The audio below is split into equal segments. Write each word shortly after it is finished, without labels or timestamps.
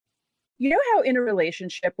You know how in a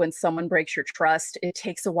relationship, when someone breaks your trust, it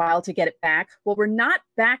takes a while to get it back? Well, we're not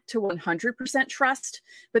back to 100% trust,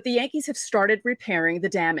 but the Yankees have started repairing the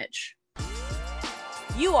damage.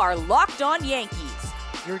 You are Locked On Yankees,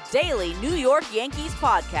 your daily New York Yankees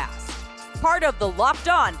podcast. Part of the Locked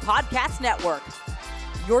On Podcast Network,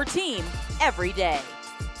 your team every day.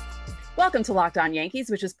 Welcome to Locked On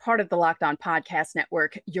Yankees, which is part of the Locked On Podcast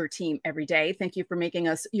Network, your team every day. Thank you for making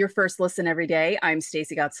us your first listen every day. I'm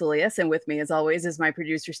Stacey Gotsoulias, and with me, as always, is my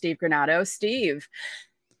producer, Steve Granado. Steve,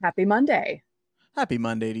 happy Monday. Happy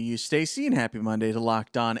Monday to you, Stacey, and happy Monday to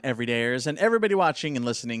Locked On Everydayers and everybody watching and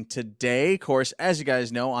listening today. Of course, as you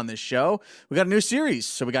guys know on this show, we got a new series.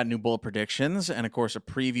 So we got new bold predictions and, of course, a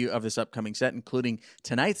preview of this upcoming set, including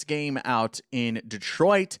tonight's game out in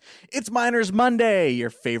Detroit. It's Miners Monday, your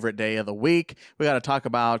favorite day of the week. We got to talk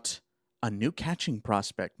about a new catching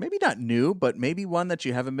prospect. Maybe not new, but maybe one that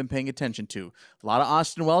you haven't been paying attention to. A lot of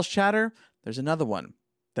Austin Wells chatter. There's another one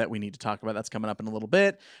that we need to talk about that's coming up in a little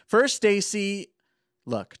bit. First, Stacey,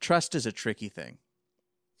 look, trust is a tricky thing.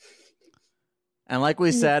 And like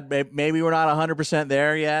we said, maybe we're not 100%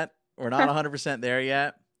 there yet. We're not 100% there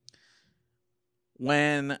yet.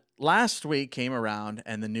 When last week came around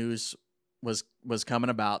and the news was coming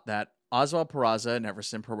about that Oswald Peraza and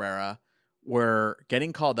Everson Pereira were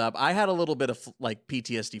getting called up, I had a little bit of like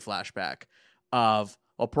PTSD flashback of,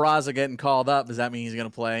 Peraza getting called up. Does that mean he's going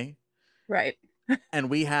to play? Right. And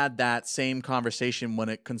we had that same conversation when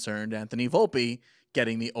it concerned Anthony Volpe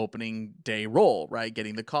getting the opening day role, right?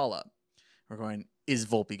 Getting the call up. We're going, is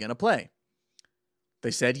Volpe going to play?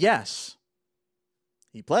 They said yes.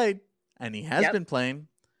 He played, and he has been playing.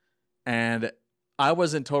 And I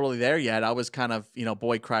wasn't totally there yet. I was kind of,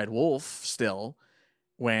 boy cried wolf still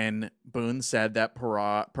when Boone said that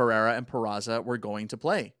Pereira and Peraza were going to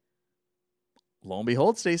play. Lo and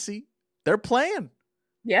behold, Stacey, they're playing.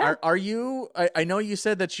 Yeah. Are you, I know you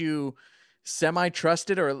said that you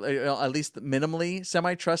semi-trusted or at least minimally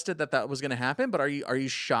semi-trusted that was going to happen, but are you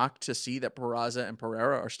shocked to see that Peraza and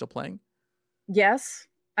Pereira are still playing? Yes,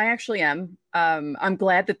 I actually am. I'm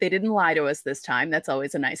glad that they didn't lie to us this time. That's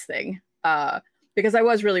always a nice thing. Because I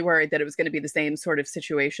was really worried that it was going to be the same sort of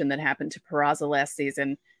situation that happened to Peraza last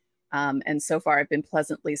season. And so far I've been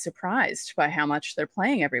pleasantly surprised by how much they're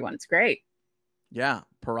playing everyone. It's great. Yeah.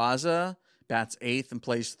 Peraza bats 8th and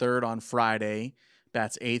plays 3rd on Friday.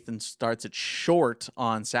 Bats 8th and starts at short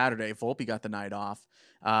on Saturday. Volpe got the night off.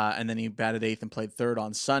 And then he batted 8th and played 3rd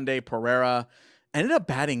on Sunday. Pereira ended up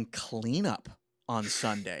batting cleanup on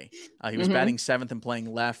Sunday. He was batting 7th and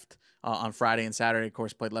playing left on Friday and Saturday. Of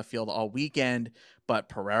course, played left field all weekend. But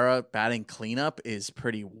Pereira batting cleanup is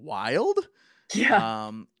pretty wild.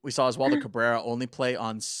 Yeah. We saw Oswaldo Cabrera only play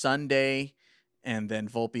on Sunday. And then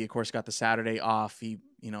Volpe, of course, got the Saturday off. He,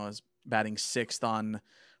 is batting 6th on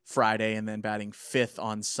Friday and then batting 5th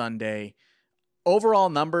on Sunday. Overall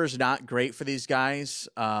numbers not great for these guys.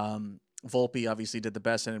 Volpe obviously did the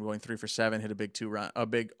best, ended up going 3 for 7, hit a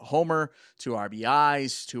big homer, 2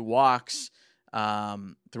 RBIs, 2 walks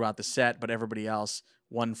throughout the set, but everybody else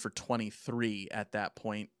 1 for 23 at that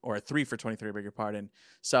point, or 3 for 23, I beg your pardon.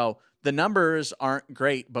 So the numbers aren't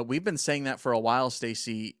great, but we've been saying that for a while,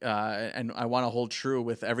 Stacey, and I want to hold true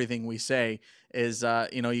with everything we say is,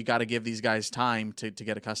 you got to give these guys time to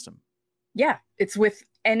get accustomed. Yeah, it's with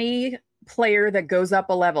any player that goes up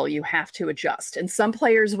a level, you have to adjust. And some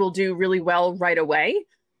players will do really well right away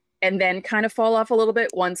and then kind of fall off a little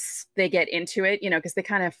bit once they get into it, because they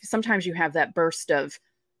kind of, sometimes you have that burst of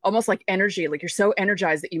almost like energy, like you're so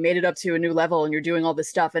energized that you made it up to a new level and you're doing all this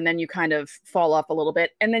stuff. And then you kind of fall off a little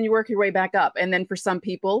bit and then you work your way back up. And then for some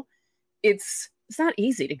people, it's not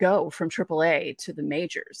easy to go from AAA to the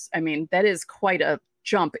majors. I mean, that is quite a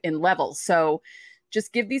jump in levels. So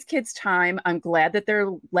just give these kids time. I'm glad that they're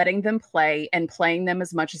letting them play and playing them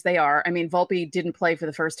as much as they are. I mean, Volpe didn't play for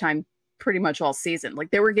the first time pretty much all season. Like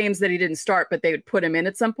there were games that he didn't start, but they would put him in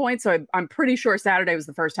at some point. So I'm pretty sure Saturday was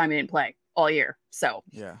the first time he didn't play all year. So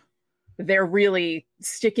yeah, they're really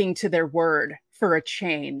sticking to their word for a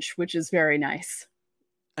change, which is very nice.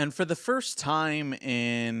 And for the first time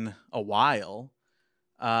in a while,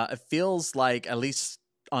 it feels like, at least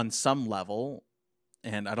on some level,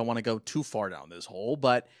 and I don't want to go too far down this hole,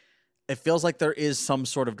 but it feels like there is some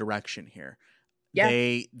sort of direction here. Yeah.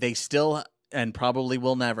 They still, and probably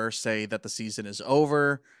will never, say that the season is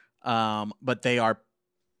over, but they are,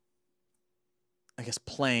 I guess,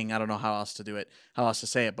 playing, I don't know how else to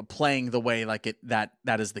say it, but playing the way like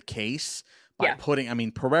that is the case. By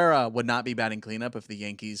putting, Pereira would not be batting cleanup if the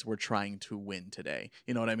Yankees were trying to win today.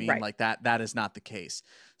 You know what I mean? Right. Like that is not the case.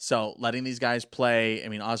 So letting these guys play,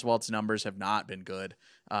 Oswald's numbers have not been good.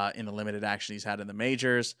 in the limited action he's had in the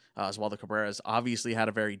majors. Oswaldo Cabrera's obviously had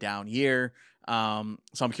a very down year. So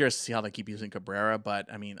I'm curious to see how they keep using Cabrera.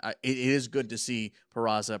 But, I mean, it is good to see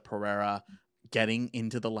Peraza, Pereira getting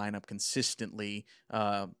into the lineup consistently,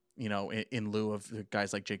 in lieu of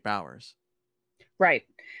guys like Jake Bauers. Right.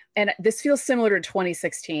 And this feels similar to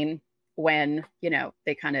 2016 when,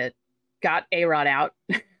 they kind of got A-Rod out,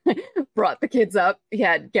 brought the kids up. You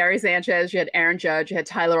had Gary Sanchez, you had Aaron Judge, you had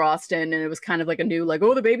Tyler Austin, and it was kind of like a new,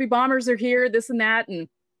 the baby bombers are here, this and that. And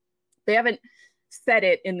they haven't said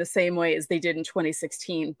it in the same way as they did in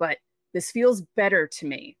 2016, but this feels better to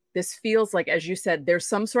me. This feels like, as you said, there's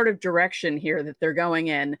some sort of direction here that they're going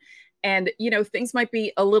in. And, things might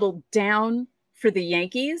be a little down for the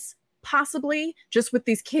Yankees, possibly, just with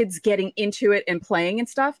these kids getting into it and playing and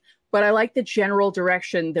stuff. But I like the general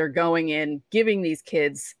direction they're going in, giving these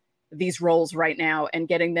kids these roles right now and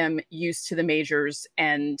getting them used to the majors.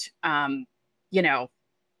 And, they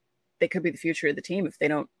could be the future of the team if they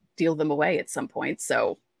don't deal them away at some point.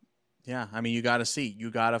 So, yeah, I mean, you got to see. You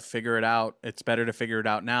got to figure it out. It's better to figure it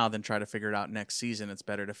out now than try to figure it out next season. It's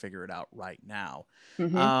better to figure it out right now.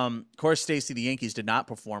 Mm-hmm. Of course, Stacey, the Yankees did not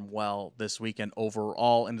perform well this weekend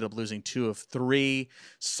overall. Ended up losing 2 of 3.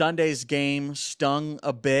 Sunday's game stung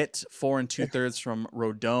a bit. 4 2/3 from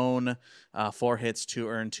Rodon. 4 hits, 2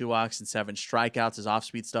 earned, 2 walks, and 7 strikeouts. His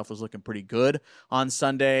off-speed stuff was looking pretty good on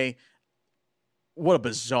Sunday. What a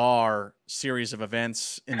bizarre series of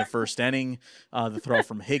events in the first inning. The throw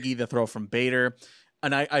from Higgy, the throw from Bader.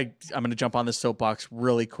 And I'm going to jump on this soapbox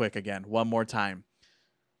really quick again, one more time.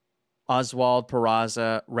 Oswald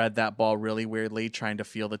Peraza read that ball really weirdly, trying to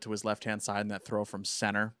field it to his left-hand side, and that throw from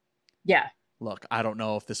center. Yeah. Look, I don't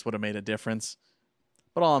know if this would have made a difference,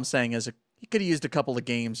 but all I'm saying is he could have used a couple of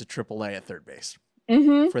games at AAA at third base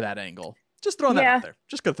for that angle. Just throwing that out there.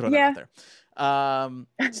 Just going to throw that out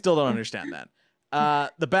there. Still don't understand that.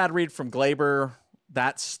 The bad read from Glaber,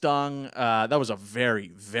 that stung. That was a very,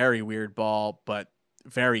 very weird ball, but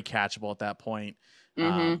very catchable at that point.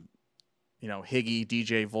 Higgy,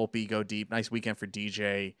 DJ, Volpe go deep. Nice weekend for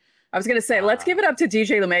DJ. I was going to say, let's give it up to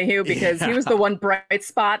DJ LeMahieu because he was the one bright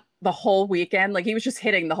spot the whole weekend. Like, he was just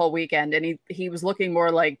hitting the whole weekend, and he was looking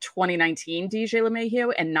more like 2019 DJ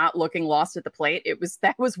LeMahieu and not looking lost at the plate.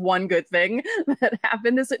 That was one good thing that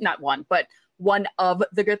happened not one, but one of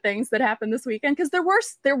the good things that happened this weekend, because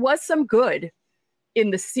there was some good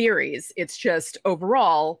in the series. It's just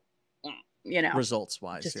overall, results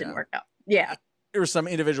wise, just didn't work out. Yeah, there were some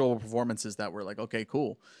individual performances that were like, okay,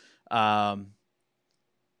 cool. The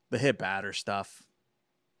hit batter stuff.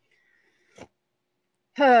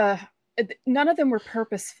 None of them were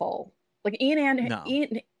purposeful. Like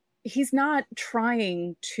Ian, he's not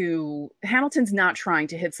trying to. Hamilton's not trying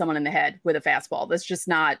to hit someone in the head with a fastball. That's just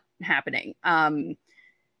not happening.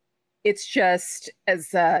 It's just, as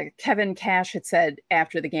Kevin Cash had said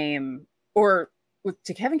after the game, or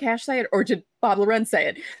did Kevin Cash say it, or did Bob Lorenz say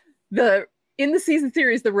it? In the season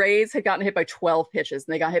series, the Rays had gotten hit by 12 pitches,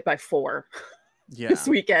 and they got hit by 4 this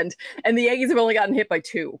weekend, and the Yankees have only gotten hit by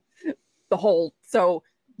 2 So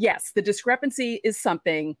yes, the discrepancy is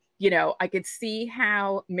something. I could see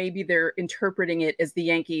how maybe they're interpreting it as the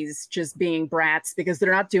Yankees just being brats because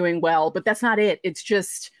they're not doing well, but that's not it. It's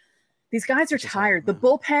just these guys are tired. The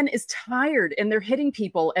bullpen is tired, and they're hitting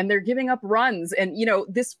people, and they're giving up runs. And,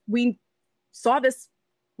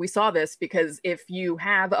 we saw this because if you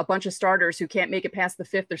have a bunch of starters who can't make it past the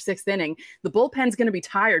 5th or 6th inning, the bullpen's going to be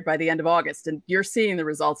tired by the end of August, and you're seeing the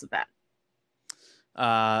results of that.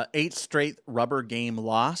 8 straight rubber game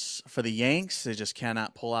loss for the Yanks. They just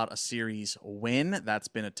cannot pull out a series win. That's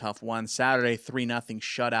been a tough one. Saturday, 3-0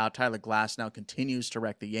 shutout. Tyler Glasnow continues to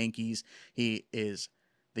wreck the Yankees. He is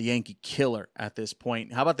the Yankee killer at this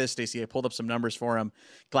point. How about this, Stacey? I pulled up some numbers for him.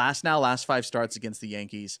 Glasnow, last 5 starts against the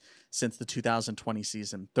Yankees since the 2020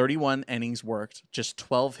 season. 31 innings worked, just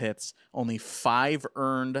 12 hits, only 5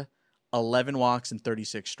 earned, 11 walks, and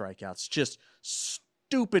 36 strikeouts. Just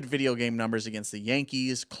stupid video game numbers against the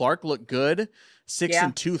Yankees. Clark looked good. 6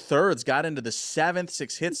 2/3, got into the 7th,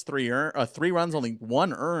 6 hits, 3 runs, only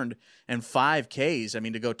 1 earned, and 5 Ks. I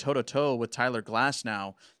mean, to go toe-to-toe with Tyler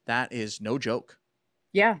Glasnow, that is no joke.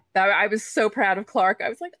 Yeah, I was so proud of Clark. I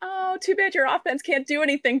was like, oh, too bad your offense can't do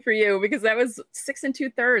anything for you, because that was 6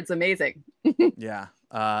 2/3. Amazing. Yeah.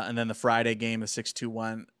 And then the Friday game, a 6-2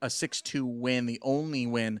 win, the only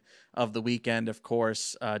win of the weekend, of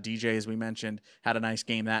course. DJ, as we mentioned, had a nice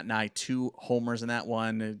game that night. 2 homers in that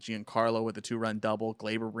one. Giancarlo with a 2-run double.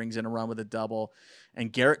 Glaber brings in a run with a double.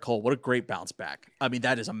 And Garrett Cole, what a great bounce back. I mean,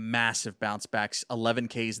 that is a massive bounce back. 11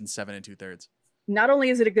 Ks in 7 2/3. Not only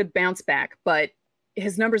is it a good bounce back, but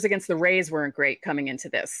his numbers against the Rays weren't great coming into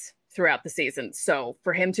this. throughout the season. So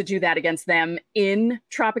for him to do that against them in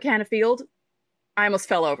Tropicana Field, I almost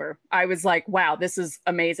fell over. I was like, wow, this is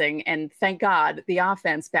amazing. And thank God the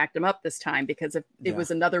offense backed him up this time, because if it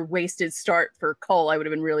was another wasted start for Cole, I would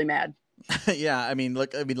have been really mad. Yeah, I mean,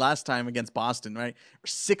 look, last time against Boston, right?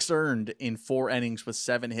 6 earned in 4 innings with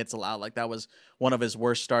 7 hits allowed. Like, that was one of his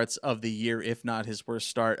worst starts of the year, if not his worst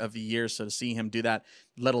start of the year. So to see him do that,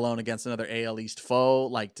 let alone against another AL East foe,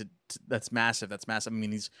 like, that's massive. That's massive. I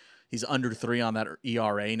mean, he's under 3 on that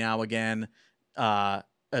ERA now again. And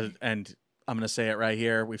I'm going to say it right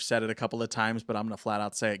here. We've said it a couple of times, but I'm going to flat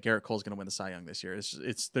out say it. Garrett Cole's going to win the Cy Young this year.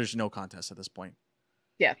 There's no contest at this point.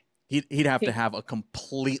 Yeah. He'd have to have a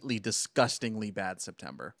completely disgustingly bad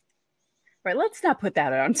September. Right. Let's not put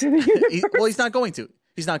that onto the universe. Well, he's not going to.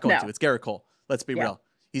 He's not going to. It's Garrett Cole. Let's be real.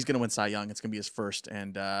 He's going to win Cy Young. It's going to be his first,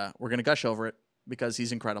 and we're going to gush over it because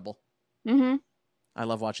he's incredible. Mm-hmm. I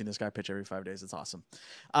love watching this guy pitch every 5 days. It's awesome.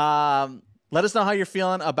 Let us know how you're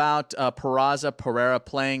feeling about Peraza Pereira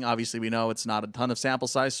playing. Obviously, we know it's not a ton of sample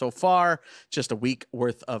size so far, just a week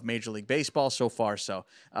worth of Major League Baseball so far. So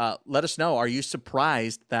let us know. Are you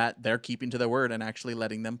surprised that they're keeping to their word and actually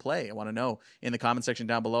letting them play? I want to know in the comment section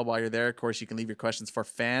down below while you're there. Of course, you can leave your questions for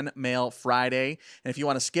Fan Mail Friday. And if you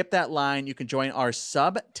want to skip that line, you can join our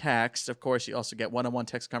sub-text. Of course, you also get one-on-one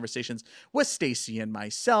text conversations with Stacy and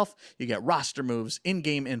myself. You get roster moves,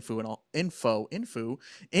 in-game info,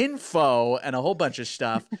 and a whole bunch of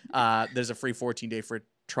stuff. There's a free 14-day free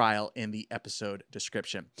trial in the episode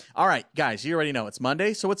description. All right, guys, you already know it's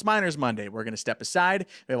Monday, so it's Miners Monday. We're going to step aside.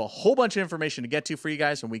 We have a whole bunch of information to get to for you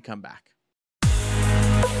guys when we come back.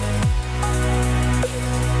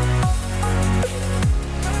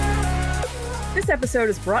 This episode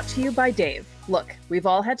is brought to you by Dave. Look, we've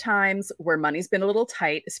all had times where money's been a little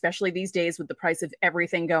tight, especially these days with the price of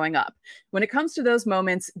everything going up. When it comes to those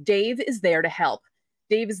moments, Dave is there to help.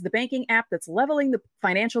 Dave is the banking app that's leveling the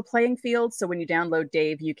financial playing field. So when you download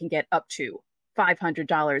Dave, you can get up to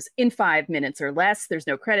 $500 in 5 minutes or less. There's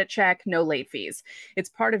no credit check, no late fees. It's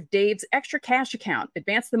part of Dave's extra cash account.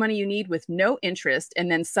 Advance the money you need with no interest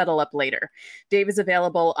and then settle up later. Dave is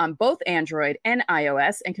available on both Android and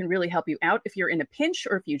iOS and can really help you out if you're in a pinch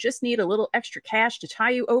or if you just need a little extra cash to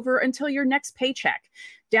tie you over until your next paycheck.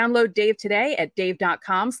 Download Dave today at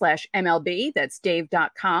dave.com/MLB. That's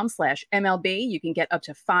dave.com/MLB. You can get up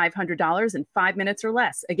to $500 in 5 minutes or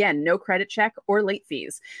less. Again, no credit check or late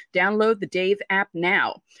fees. Download the Dave app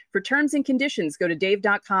now. For terms and conditions, go to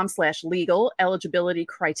dave.com/legal. Eligibility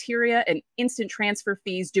criteria and instant transfer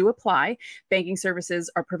fees do apply. Banking services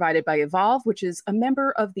are provided by Evolve, which is a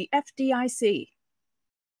member of the FDIC.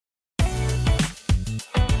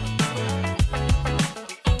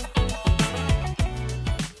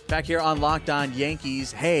 Back here on Locked On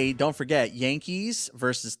Yankees. Hey, don't forget, Yankees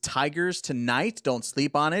versus Tigers tonight. Don't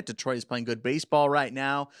sleep on it. Detroit is playing good baseball right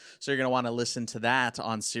now, so you're going to want to listen to that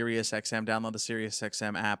on SiriusXM. Download the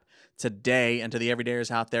SiriusXM app today. And to the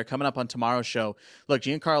everydayers out there, coming up on tomorrow's show, look,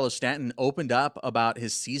 Giancarlo Stanton opened up about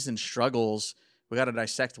his season struggles. We got to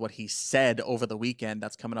dissect what he said over the weekend.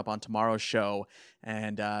 That's coming up on tomorrow's show.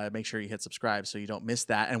 And make sure you hit subscribe so you don't miss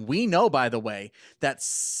that. And we know, by the way, that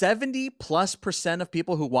 70+% of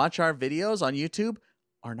people who watch our videos on YouTube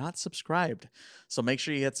are not subscribed. So make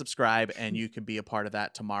sure you hit subscribe and you can be a part of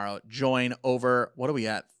that tomorrow. Join over, what are we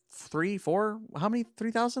at? 3, 4? How many?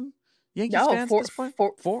 3,000? Yankees fans at this point?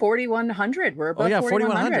 4,100. We're above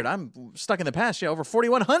 4,100. I'm stuck in the past. Yeah, over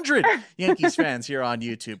 4,100 Yankees fans here on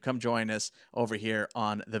YouTube. Come join us over here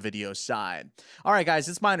on the video side. All right, guys,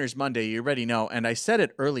 it's Miners Monday. You already know. And I said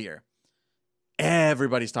it earlier.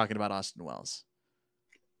 Everybody's talking about Austin Wells.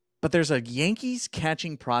 But there's a Yankees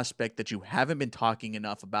catching prospect that you haven't been talking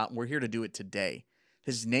enough about, and we're here to do it today.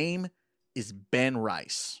 His name is Ben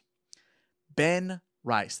Rice. Ben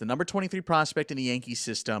Rice, the number 23 prospect in the Yankee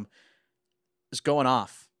system, is going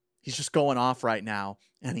off. He's just going off right now,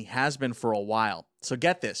 and he has been for a while. So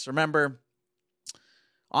get this. Remember,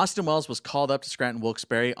 Austin Wells was called up to Scranton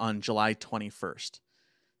Wilkes-Barre on July 21st.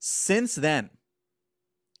 Since then,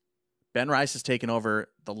 Ben Rice has taken over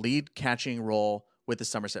the lead catching role with the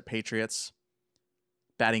Somerset Patriots,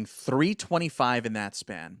 batting .325 in that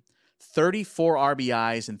span. 34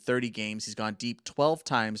 RBIs in 30 games. He's gone deep 12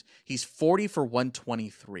 times. He's 40 for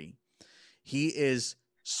 123. He is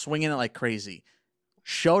swinging it like crazy.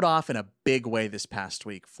 Showed off in a big way this past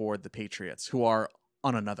week for the Patriots, who are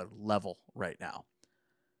on another level right now.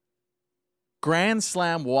 Grand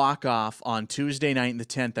slam walk-off on Tuesday night in the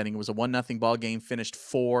 10th inning. It was a 1-0 ball game, finished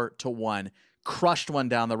 4-1. Crushed one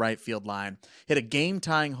down the right field line. Hit a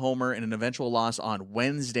game-tying homer in an eventual loss on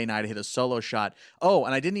Wednesday night. Hit a solo shot. Oh,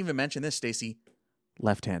 and I didn't even mention this, Stacy.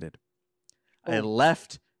 Left-handed. A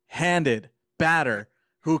left right-handed batter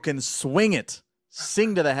who can swing it.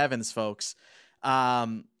 Sing to the heavens, folks.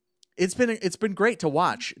 It's been great to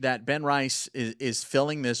watch that Ben Rice is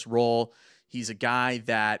filling this role. He's a guy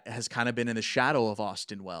that has kind of been in the shadow of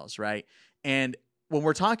Austin Wells, right? And when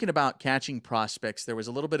we're talking about catching prospects, there was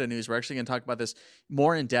a little bit of news. We're actually going to talk about this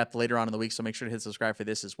more in depth later on in the week, so make sure to hit subscribe for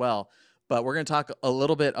this as well. But we're going to talk a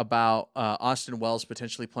little bit about Austin Wells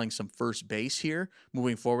potentially playing some first base here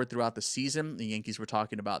moving forward throughout the season. The Yankees were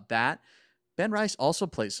talking about that. Ben Rice also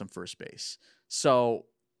plays some first base. So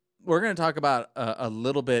we're going to talk about a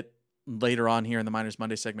little bit later on here in the Miners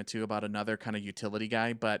Monday segment too about another kind of utility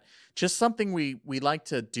guy, but just something we like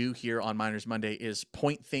to do here on Miners Monday is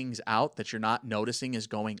point things out that you're not noticing is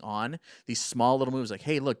going on. These small little moves like,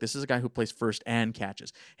 hey, look, this is a guy who plays first and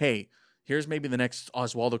catches. Hey, here's maybe the next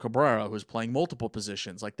Oswaldo Cabrera who's playing multiple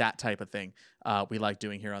positions, like that type of thing. We like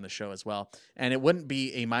doing here on the show as well. And it wouldn't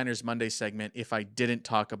be a Miners Monday segment if I didn't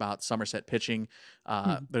talk about Somerset pitching.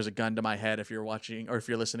 There's a gun to my head if you're watching or if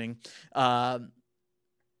you're listening.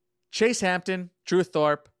 Chase Hampton, Drew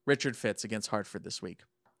Thorpe, Richard Fitz against Hartford this week.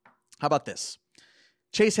 How about this?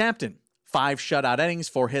 Chase Hampton, 5 shutout innings,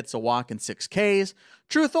 4 hits, a walk, and 6 Ks.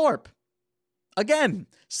 Drew Thorpe, again,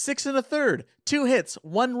 6 1/3, 2 hits,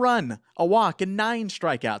 1 run, a walk, and 9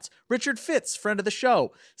 strikeouts. Richard Fitz, friend of the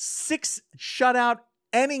show, 6 shutout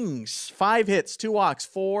innings, 5 hits, 2 walks,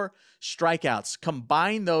 4 strikeouts.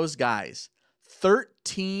 Combine those guys,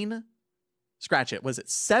 13, scratch it, was it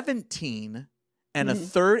 17 and a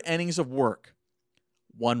third innings of work,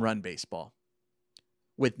 1-run baseball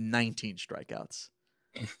with 19 strikeouts.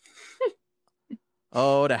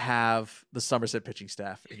 Oh, to have the Somerset pitching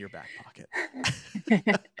staff in your back pocket.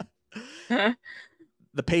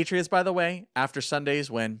 The Patriots, by the way, after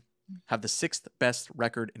Sunday's win, have the 6th best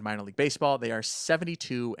record in minor league baseball. They are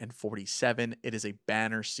 72-47. It is a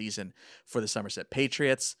banner season for the Somerset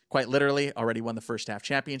Patriots. Quite literally, already won the first half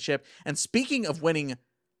championship. And speaking of winning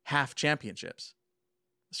half championships,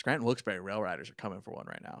 the Scranton Wilkes-Barre Rail Riders are coming for one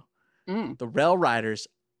right now. The Rail Riders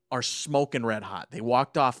are smoking red hot. They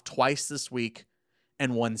walked off twice this week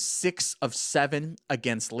and won 6 of 7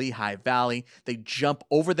 against Lehigh Valley. They jump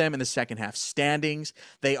over them in the second half standings.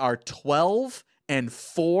 They are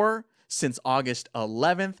 12-4 since August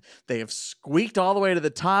 11th. They have squeaked all the way to the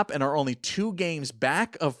top and are only 2 games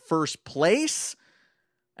back of first place.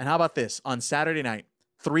 And how about this? On Saturday night,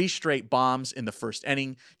 3 straight bombs in the first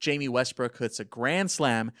inning. Jamie Westbrook hits a grand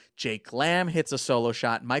slam. Jake Lamb hits a solo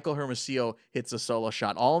shot. Michael Hermosillo hits a solo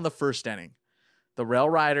shot, all in the first inning. The Rail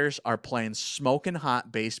Riders are playing smoking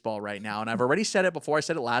hot baseball right now. And I've already said it before. I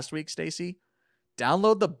said it last week, Stacy.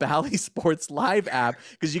 Download the Bally Sports Live app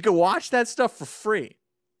because you can watch that stuff for free.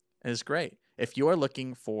 And it's great. If you are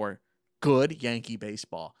looking for good Yankee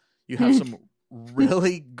baseball, you have some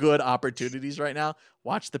really good opportunities right now.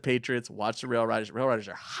 Watch the Patriots, watch the Rail Riders. Rail Riders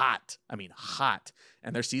are hot. I mean, hot.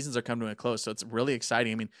 And their seasons are coming to a close. So it's really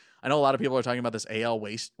exciting. I mean, I know a lot of people are talking about this AL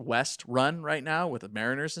West run right now with the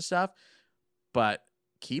Mariners and stuff, but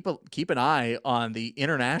keep an eye on the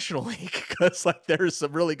International League because like there's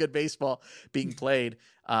some really good baseball being played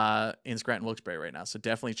in Scranton Wilkes-Barre right now. So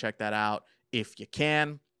definitely check that out if you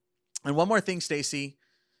can. And one more thing, Stacy.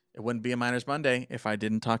 It wouldn't be a Miners Monday if I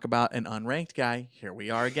didn't talk about an unranked guy. Here we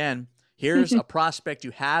are again. Here's a prospect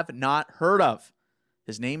you have not heard of.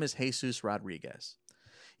 His name is Jesus Rodriguez.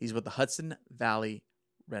 He's with the Hudson Valley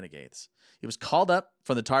Renegades. He was called up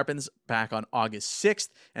from the Tarpons back on August 6th.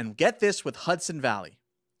 And get this with Hudson Valley.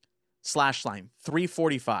 Slash line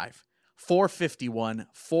 345, 451,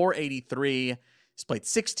 483. He's played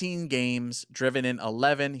 16 games, driven in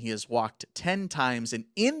 11. He has walked 10 times. And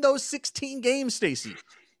in those 16 games, Stacy,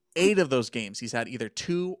 8 of those games, he's had either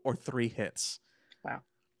 2 or 3 hits. Wow.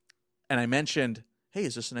 And I mentioned, hey,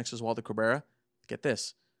 is this the next Oswaldo Cabrera? Get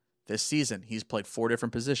this. This season, he's played 4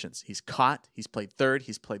 different positions. He's caught, he's played third,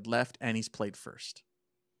 he's played left, and he's played first.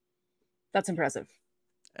 That's impressive.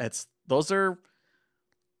 Those are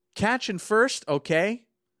catch and first, okay.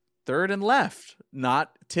 Third and left,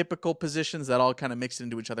 not typical positions that all kind of mix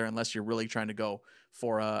into each other unless you're really trying to go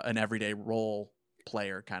for an everyday role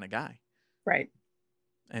player kind of guy. Right.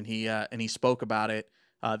 And he spoke about it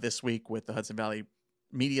this week with the Hudson Valley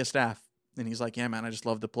media staff. And he's like, yeah, man, I just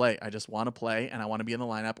love to play. I just want to play, and I want to be in the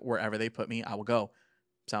lineup. Wherever they put me, I will go.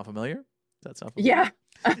 Sound familiar? Does that sound familiar?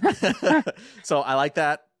 Yeah. So I like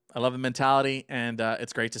that. I love the mentality, and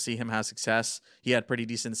it's great to see him have success. He had pretty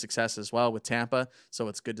decent success as well with Tampa, so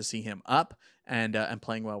it's good to see him up and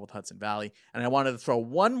playing well with Hudson Valley. And I wanted to throw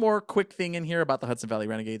one more quick thing in here about the Hudson Valley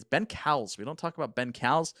Renegades. Ben Cowles. We don't talk about Ben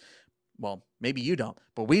Cowles. Well, maybe you don't,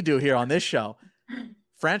 but we do here on this show.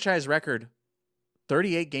 Franchise record,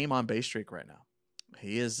 38 game on base streak right now.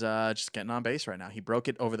 he is just getting on base right now. He broke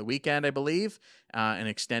it over the weekend, I believe, and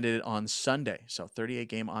extended it on Sunday. So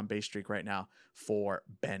 38-game on base streak right now for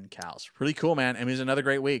Ben Cowles. Really cool, man. I mean, it's another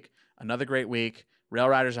great week. Another great week. Rail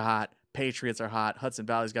Riders are hot. Patriots are hot. Hudson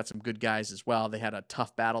Valley's got some good guys as well. They had a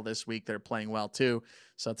tough battle this week. They're playing well too.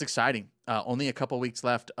 So it's exciting. Only a couple weeks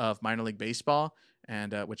left of minor league baseball,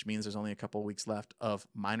 and which means there's only a couple weeks left of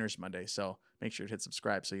Minors Monday. So make sure to hit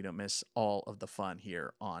subscribe so you don't miss all of the fun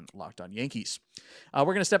here on Locked On Yankees. We're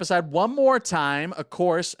going to step aside one more time. Of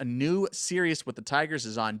course, a new series with the Tigers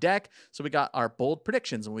is on deck. So we got our bold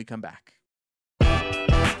predictions when we come back.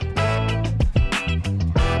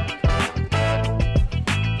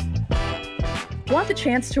 Want the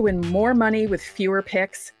chance to win more money with fewer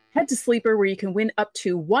picks? Head to Sleeper, where you can win up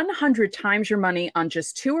to 100 times your money on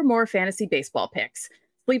just 2 or more fantasy baseball picks.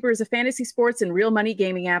 Sleeper is a fantasy sports and real money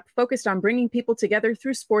gaming app focused on bringing people together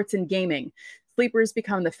through sports and gaming. Sleeper has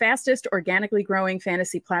become the fastest organically growing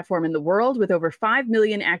fantasy platform in the world with over 5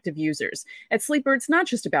 million active users. At Sleeper, it's not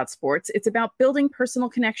just about sports, it's about building personal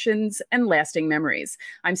connections and lasting memories.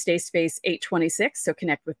 I'm StaySpace826, so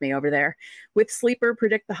connect with me over there. With Sleeper,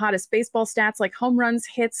 predict the hottest baseball stats like home runs,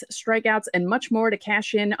 hits, strikeouts, and much more to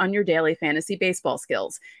cash in on your daily fantasy baseball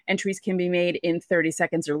skills. Entries can be made in 30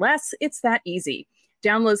 seconds or less. It's that easy.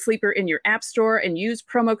 Download Sleeper in your app store and use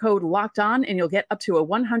promo code LOCKEDON, and you'll get up to a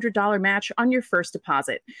 $100 match on your first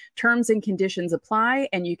deposit. Terms and conditions apply,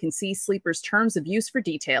 and you can see Sleeper's terms of use for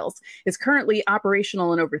details. It's currently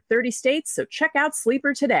operational in over 30 states, so check out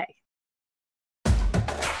Sleeper today.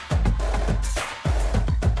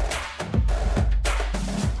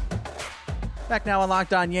 Back now on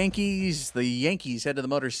Locked On Yankees. The Yankees head to the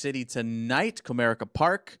Motor City tonight, Comerica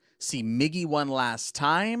Park. See Miggy one last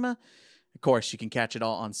time. Of course, you can catch it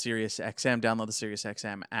all on SiriusXM. Download the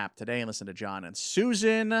SiriusXM app today and listen to John and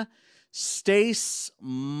Susan. Stace,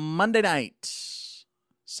 Monday night.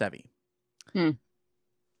 Sevy.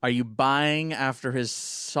 Are you buying after his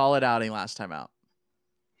solid outing last time out?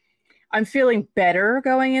 I'm feeling better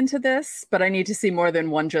going into this, but I need to see more than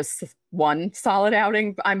one solid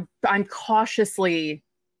outing. I'm cautiously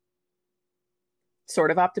sort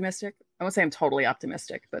of optimistic. I won't say I'm totally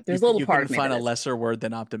optimistic, but there's a little part of me. You couldn't find a lesser word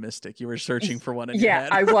than optimistic. You were searching for one in your head.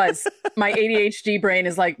 Yeah, I was. My ADHD brain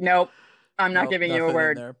is like, nope, I'm not giving you a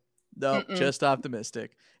word. Nope, just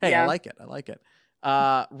optimistic. Hey, yeah. I like it.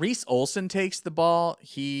 Reese Olson takes the ball.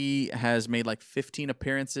 He has made like 15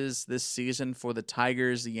 appearances this season for the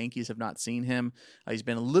Tigers. The Yankees have not seen him. He's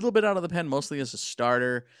been a little bit out of the pen, mostly as a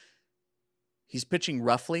starter. He's pitching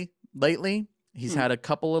roughly lately. He's had a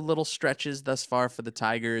couple of little stretches thus far for the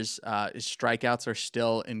Tigers. His strikeouts are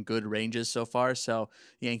still in good ranges so far. So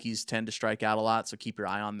Yankees tend to strike out a lot. So keep your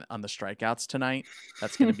eye on the strikeouts tonight.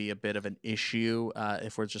 That's going to be a bit of an issue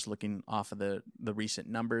if we're just looking off of the recent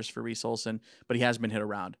numbers for Reese Olson. But he has been hit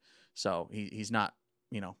around. So he's not,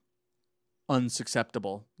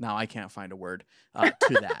 unsusceptible. Now I can't find a word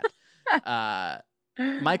to that.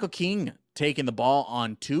 Michael King taking the ball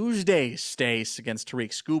on Tuesday, Stace, against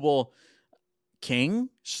Tariq Skubal. King,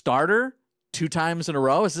 starter, 2 times in a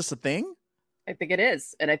row. Is this a thing? I think it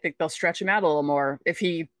is. And I think they'll stretch him out a little more. If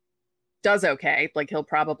he does okay, like he'll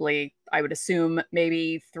probably, I would assume,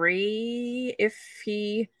 maybe 3 if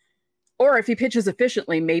he pitches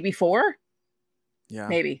efficiently, maybe 4. Yeah.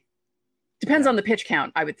 Maybe. Depends on the pitch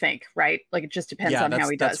count, I would think, right? Like it just depends on how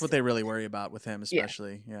he does. That's what they really worry about with him,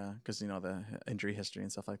 especially. Yeah. Because, the injury history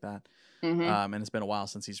and stuff like that. Mm-hmm. And it's been a while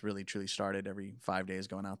since he's really, truly started every 5 days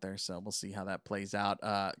going out there. So we'll see how that plays out.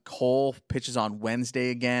 Cole pitches on Wednesday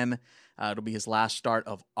again. It'll be his last start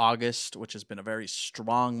of August, which has been a very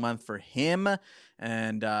strong month for him.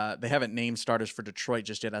 And they haven't named starters for Detroit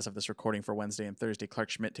just yet as of this recording for Wednesday and Thursday. Clark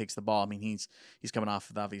Schmidt takes the ball. I mean, he's coming off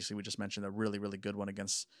of, obviously, we just mentioned a really, really good one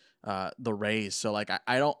against the Rays. So, like,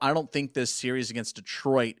 I don't think this series against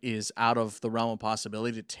Detroit is out of the realm of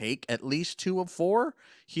possibility to take at least 2 of 4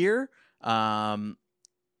 here.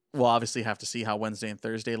 We'll obviously have to see how Wednesday and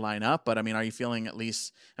Thursday line up, but I mean, are you feeling at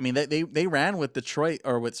least? I mean, they ran with Detroit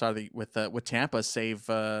or with Tampa, save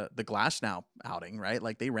the Glasnow outing, right?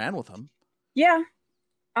 Like they ran with them. Yeah,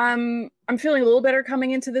 I'm feeling a little better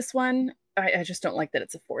coming into this one. I just don't like that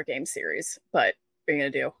it's a 4-game series, but what are you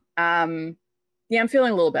gonna do? Yeah, I'm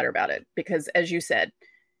feeling a little better about it because, as you said,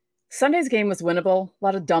 Sunday's game was winnable. A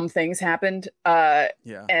lot of dumb things happened.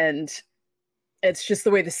 And it's just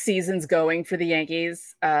the way the season's going for the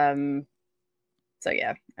Yankees. So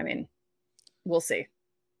yeah, I mean, we'll see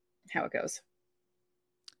how it goes.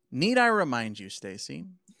 Need I remind you, Stacey,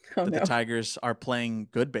 that the Tigers are playing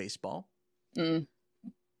good baseball.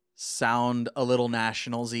 Sound a little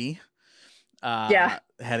Nationals-y.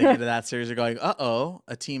 Heading into that series, are going,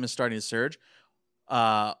 a team is starting to surge.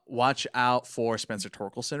 Watch out for Spencer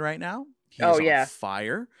Torkelson right now. He's on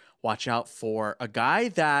fire. Watch out for a guy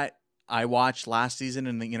that I watched last season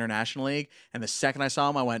in the International League, and the second I saw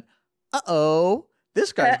him, I went, uh-oh,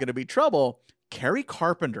 this guy's going to be trouble. Kerry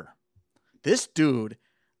Carpenter. This dude.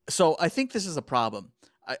 So I think this is a problem.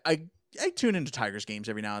 I tune into Tigers games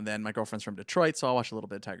every now and then. My girlfriend's from Detroit, so I'll watch a little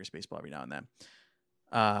bit of Tigers baseball every now and then.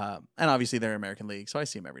 And obviously they're American League, so I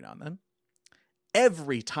see him every now and then.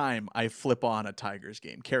 Every time I flip on a Tigers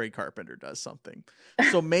game, Kerry Carpenter does something.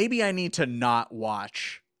 So maybe I need to not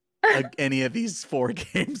watch any of these 4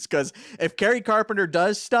 games, because if Kerry Carpenter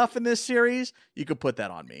does stuff in this series, you could put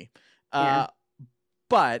that on me.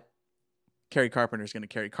 But Kerry Carpenter is going to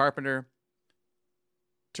Kerry Carpenter.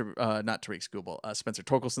 Not Tariq Skubal. Spencer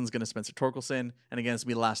Torkelson's going to Spencer Torkelson. And again, it's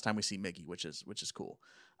going to be the last time we see Miggy, which is cool.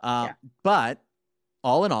 But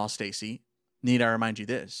all in all, Stacey, need I remind you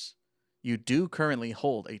this. You do currently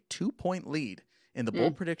hold a 2-point lead in the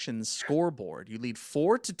bold predictions scoreboard. You lead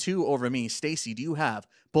 4-2 over me. Stacey, do you have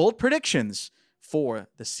bold predictions for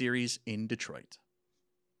the series in Detroit?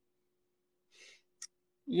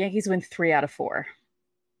 Yankees win 3 out of 4.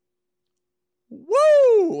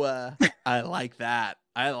 Woo! I like that.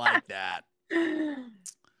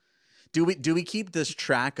 Do we keep this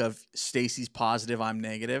track of Stacey's positive, I'm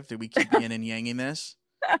negative? Do we keep yin and yanging this?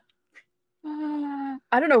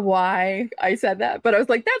 I don't know why I said that, but I was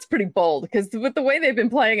like, that's pretty bold, because with the way they've been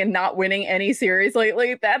playing and not winning any series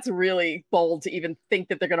lately, that's really bold to even think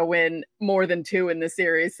that they're going to win more than 2 in this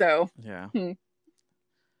series. So yeah.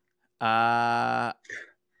 I'm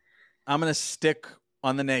going to stick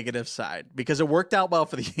on the negative side because it worked out well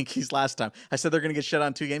for the Yankees last time. I said they're going to get shut out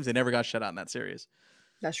in 2 games. They never got shut out in that series.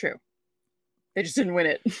 That's true. They just didn't win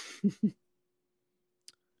it.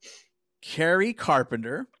 Kerry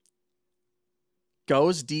Carpenter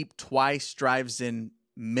goes deep twice, drives in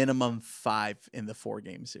minimum 5 in the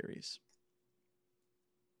 4-game series.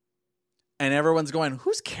 And everyone's going,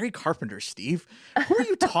 who's Kerry Carpenter, Steve? Who are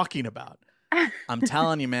you talking about? I'm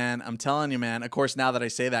telling you, man. Of course, now that I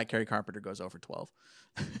say that, Kerry Carpenter goes over 12.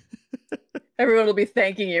 Everyone will be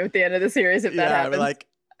thanking you at the end of the series if that happens. Like,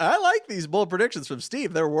 I like these bold predictions from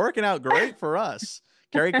Steve. They're working out great for us.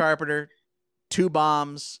 Kerry Carpenter, 2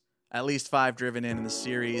 bombs, at least 5 driven in the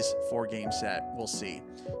series, 4-game set. We'll see.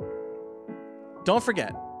 Don't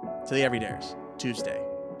forget, to the Everydayers, Tuesday,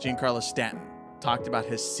 Giancarlo Stanton talked about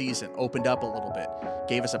his season, opened up a little bit,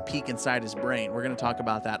 gave us a peek inside his brain. We're going to talk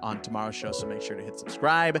about that on tomorrow's show, so make sure to hit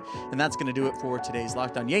subscribe. And that's going to do it for today's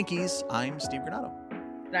Locked On Yankees. I'm Steve Granado.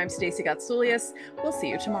 And I'm Stacey Gotsoulias. We'll see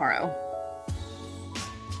you tomorrow.